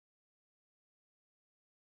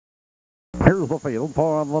Here's the field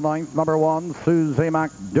for the ninth. Number 1, Susie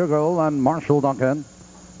McDougall and Marshall Duncan.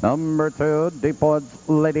 Number 2, Deepwoods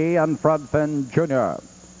Lady and Fred Finn Jr.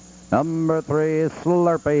 Number 3,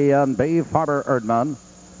 Slurpee and B. Farber Erdman.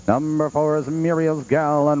 Number 4 is Muriel's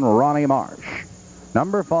Gal and Ronnie Marsh.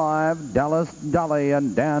 Number 5, Dallas Dolly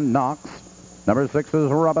and Dan Knox. Number 6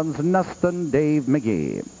 is Robin's Nest and Dave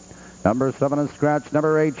McGee. Number 7 is Scratch.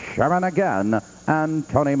 Number 8, Sharon again and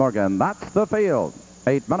Tony Morgan. That's the field.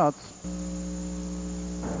 8 minutes.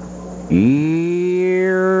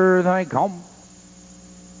 Here they come.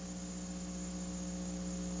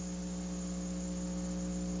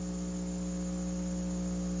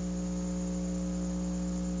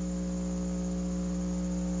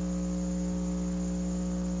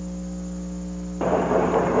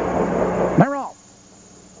 They're off.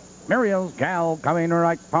 Muriel's Gal coming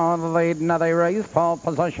right for the lead. Now they raise pole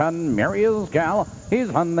position. Muriel's Gal, he's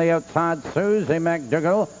on the outside. Susie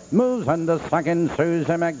McDougall moves into second.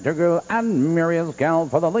 Susie McDougall and Muriel's Gal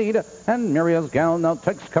for the lead. And Muriel's Gal now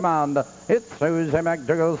takes command. It's Susie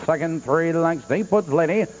McDougall second, 3 lengths. Deepwoods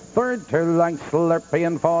Lady third, 2 lengths. Slurpee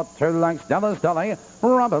and fourth, 2 lengths. Dallas Dolly,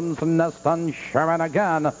 Robin's Nest and Sharon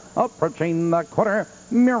again. Approaching the quarter.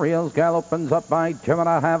 Muriel's Gal opens up by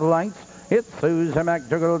 2.5 lengths. It's Susie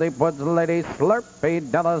McDougall, Deepwoods Lady, Slurpee,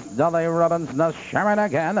 Dallas Dolly, Robin's Nest, Sharon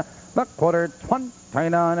again. The quarter,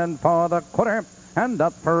 29 and for the quarter. And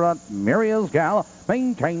up front, Muriel's Gal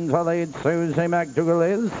maintains the lead. Susie McDougall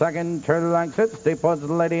is second, 2 lengths. It's Deepwoods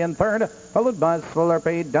Lady in third, followed by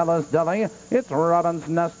Slurpee, Dallas Dolly. It's Robin's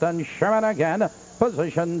Nest and Sharon again.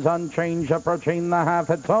 Positions unchanged, approaching the half.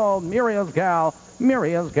 It's all Muriel's Gal.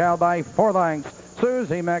 Muriel's Gal by 4 lengths.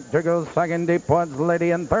 Susie McDougall second, Deepwoods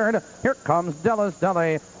Lady in third. Here comes Dallas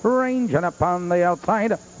Dolly, ranging upon the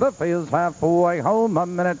outside. The field's halfway home, a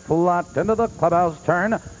minute flat into the clubhouse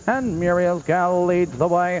turn, and Muriel's Gal leads the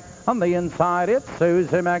way. On the inside, it's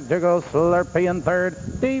Susie McDougall, Slurpee in third,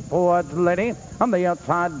 Deepwoods Lady. On the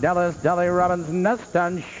outside, Dallas Dolly, Robin's Nest,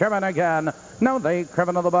 and Sharon again. Now they crib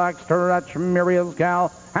into the back stretch. Muriel's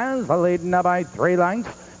Gal has the lead now by 3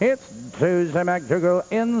 lengths. It's Susie McDougall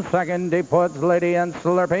in second, Deepwoods Lady and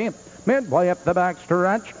Slurpee. Midway up the back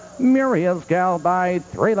stretch, Muriel's Gal by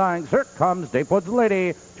 3 lengths. Here comes Deepwoods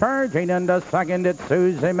Lady, charging into second. It's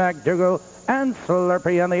Susie McDougall and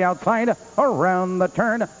Slurpee on the outside. Around the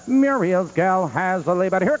turn, Muriel's Gal has the lead,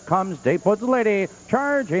 but here comes Deepwoods Lady,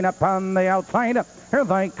 charging upon the outside. Here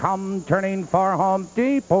they come, turning for home.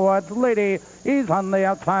 Deepwoods Lady is on the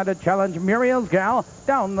outside to challenge Muriel's Gal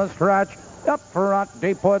down the stretch. Up front,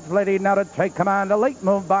 Deepwoods Lady now to take command. A late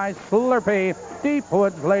move by Slurpee.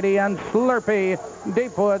 Deepwoods Lady and Slurpee.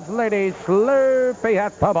 Deepwoods Lady, Slurpee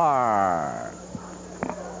at the bar.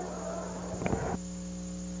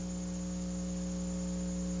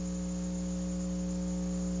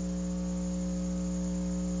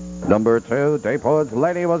 Number 2, Deepwoods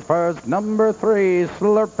Lady was first. Number 3,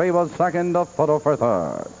 Slurpee was second. A photo for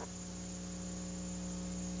third.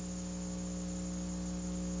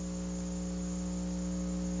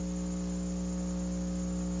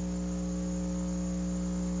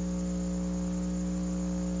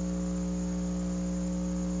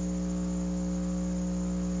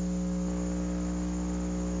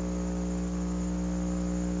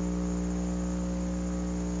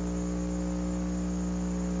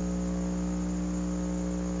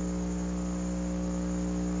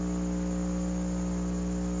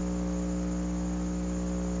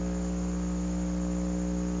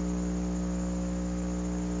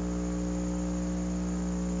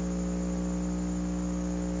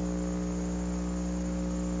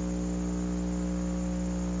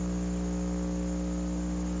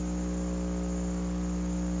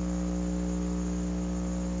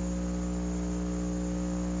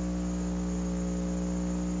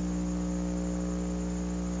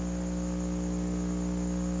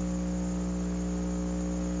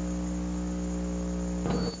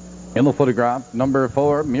 In the photograph, number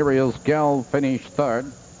 4, Muriel's Gal finished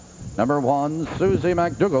third. Number 1, Susie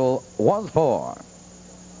McDougall was 4.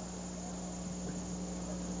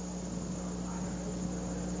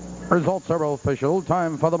 Results are official.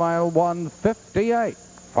 Time for the mile, 1:58.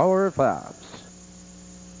 4 flaps.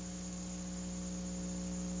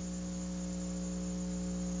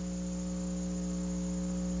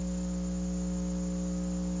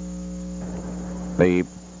 The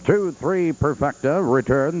 2-3 Perfecta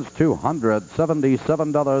returns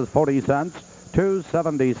 $277.40.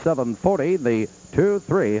 $277.40. The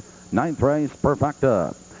 2-3 ninth race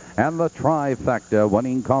Perfecta. And the trifecta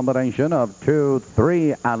winning combination of 2,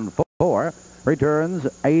 3, and 4 returns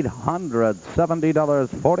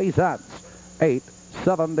 $870.40.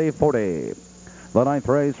 $870.40. The ninth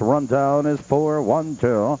race rundown is 4, 1,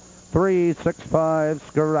 2, 3, 6, 5,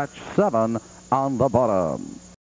 scratch 7 on the bottom.